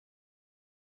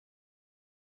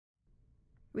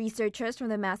Researchers from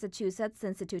the Massachusetts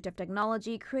Institute of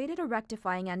Technology created a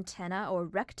rectifying antenna, or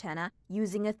rectenna,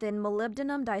 using a thin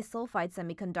molybdenum disulphide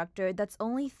semiconductor that's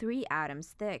only 3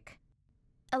 atoms thick.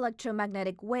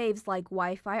 Electromagnetic waves like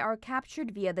Wi-Fi are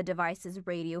captured via the device's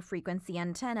radio frequency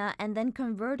antenna and then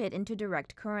converted into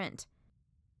direct current.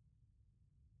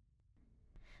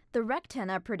 The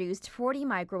rectenna produced 40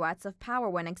 microwatts of power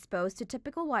when exposed to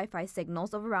typical Wi-Fi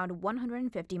signals of around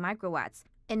 150 microwatts,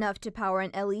 enough to power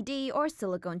an LED or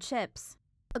silicon chips.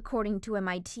 According to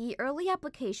MIT, early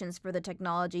applications for the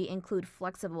technology include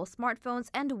flexible smartphones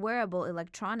and wearable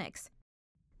electronics.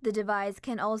 The device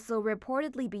can also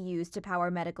reportedly be used to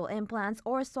power medical implants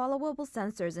or swallowable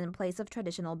sensors in place of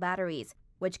traditional batteries,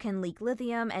 which can leak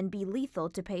lithium and be lethal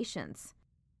to patients.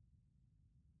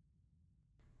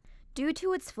 Due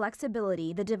to its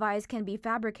flexibility, the device can be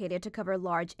fabricated to cover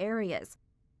large areas.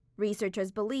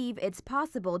 Researchers believe it's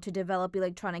possible to develop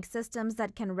electronic systems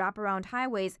that can wrap around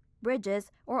highways,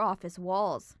 bridges, or office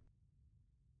walls.